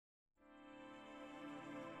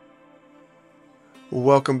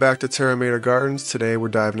Welcome back to Terra Gardens. Today we're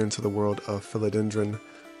diving into the world of Philodendron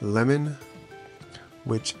Lemon,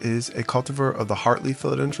 which is a cultivar of the heartleaf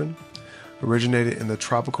philodendron, originated in the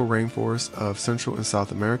tropical rainforests of Central and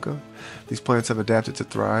South America. These plants have adapted to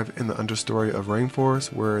thrive in the understory of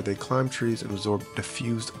rainforests where they climb trees and absorb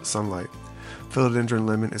diffused sunlight. Philodendron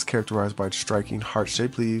lemon is characterized by striking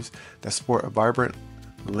heart-shaped leaves that sport a vibrant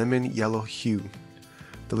lemon yellow hue.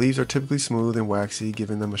 The leaves are typically smooth and waxy,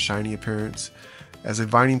 giving them a shiny appearance. As a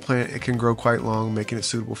vining plant, it can grow quite long, making it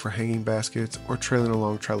suitable for hanging baskets or trailing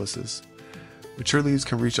along trellises. Mature leaves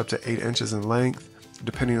can reach up to 8 inches in length,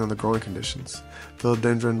 depending on the growing conditions.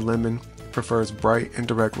 Philodendron lemon prefers bright,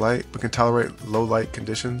 indirect light, but can tolerate low light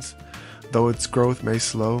conditions. Though its growth may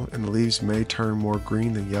slow and the leaves may turn more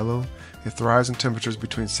green than yellow, it thrives in temperatures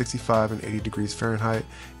between 65 and 80 degrees Fahrenheit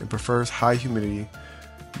and prefers high humidity.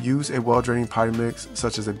 Use a well-draining potting mix,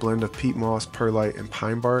 such as a blend of peat moss, perlite, and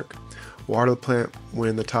pine bark. Water the plant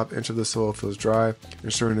when the top inch of the soil feels dry,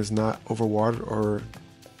 ensuring it is not overwatered or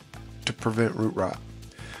to prevent root rot.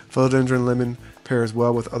 Philodendron lemon pairs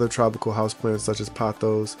well with other tropical houseplants such as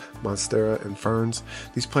pothos, monstera, and ferns.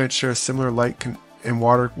 These plants share similar light and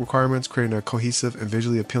water requirements, creating a cohesive and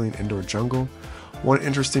visually appealing indoor jungle. One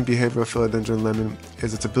interesting behavior of Philodendron lemon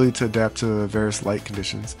is its ability to adapt to various light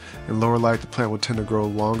conditions. In lower light, the plant will tend to grow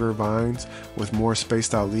longer vines with more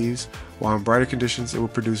spaced out leaves, while in brighter conditions, it will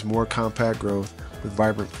produce more compact growth with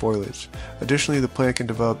vibrant foliage. Additionally, the plant can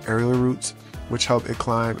develop aerial roots, which help it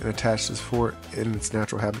climb and attach to support in its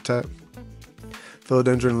natural habitat.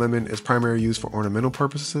 Philodendron lemon is primarily used for ornamental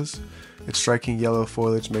purposes. Its striking yellow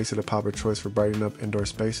foliage makes it a popular choice for brightening up indoor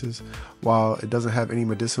spaces. While it doesn't have any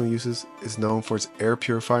medicinal uses, it's known for its air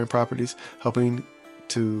purifying properties, helping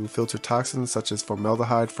to filter toxins such as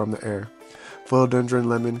formaldehyde from the air. Philodendron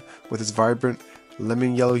lemon, with its vibrant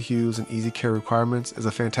lemon yellow hues and easy care requirements, is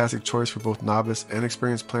a fantastic choice for both novice and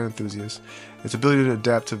experienced plant enthusiasts. Its ability to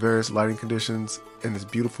adapt to various lighting conditions and its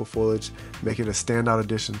beautiful foliage make it a standout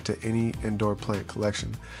addition to any indoor plant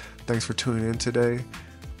collection. Thanks for tuning in today.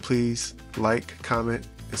 Please like, comment,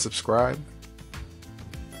 and subscribe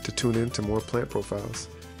to tune in to more plant profiles.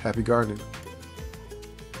 Happy gardening!